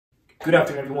Good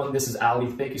afternoon, everyone. This is Ali.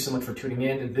 Thank you so much for tuning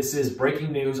in. This is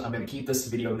breaking news. I'm going to keep this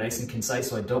video nice and concise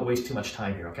so I don't waste too much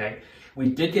time here, okay? We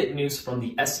did get news from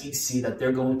the SEC that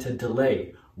they're going to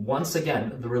delay, once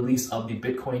again, the release of the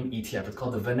Bitcoin ETF. It's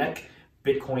called the VanEck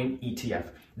Bitcoin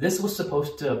ETF. This was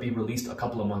supposed to be released a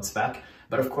couple of months back,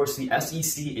 but of course the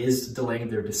SEC is delaying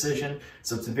their decision,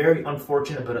 so it's very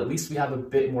unfortunate, but at least we have a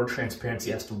bit more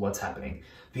transparency as to what's happening.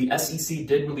 The SEC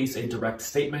did release a direct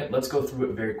statement. Let's go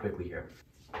through it very quickly here.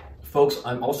 Folks,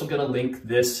 I'm also going to link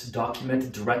this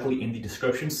document directly in the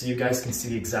description so you guys can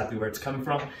see exactly where it's coming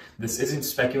from. This isn't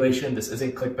speculation, this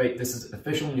isn't clickbait, this is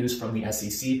official news from the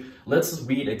SEC. Let's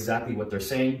read exactly what they're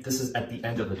saying. This is at the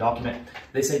end of the document.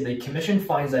 They say the Commission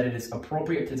finds that it is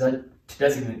appropriate to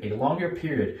designate a longer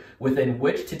period within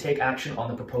which to take action on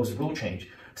the proposed rule change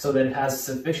so that it has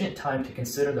sufficient time to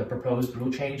consider the proposed rule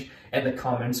change and the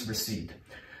comments received.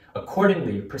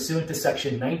 Accordingly, pursuant to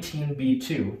Section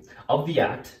 19b(2) of the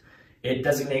Act, it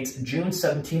designates June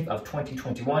 17th of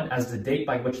 2021 as the date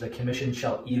by which the Commission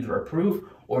shall either approve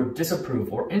or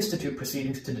disapprove or institute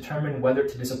proceedings to determine whether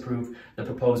to disapprove the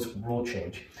proposed rule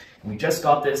change. We just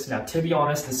got this. Now, to be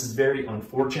honest, this is very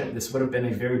unfortunate. This would have been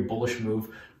a very bullish move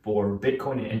for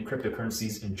Bitcoin and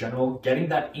cryptocurrencies in general. Getting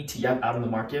that ETF out of the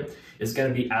market is going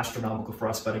to be astronomical for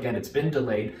us, but again, it's been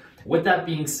delayed. With that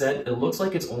being said, it looks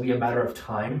like it's only a matter of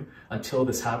time until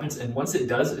this happens, and once it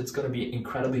does, it's going to be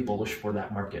incredibly bullish for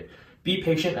that market. Be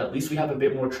patient, at least we have a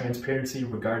bit more transparency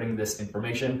regarding this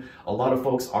information. A lot of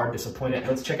folks are disappointed.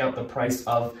 Let's check out the price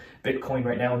of Bitcoin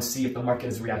right now and see if the market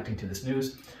is reacting to this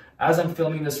news. As I'm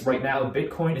filming this right now,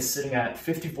 Bitcoin is sitting at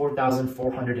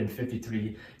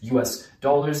 $54,453 US.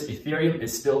 Ethereum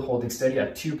is still holding steady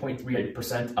at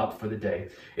 2.38% up for the day.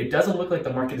 It doesn't look like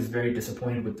the market is very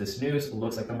disappointed with this news. It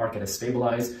looks like the market has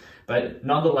stabilized, but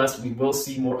nonetheless, we will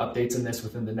see more updates in this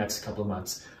within the next couple of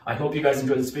months. I hope you guys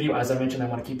enjoyed this video. As I mentioned, I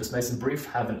want to keep this nice and brief.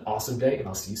 Have an awesome day, and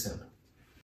I'll see you soon.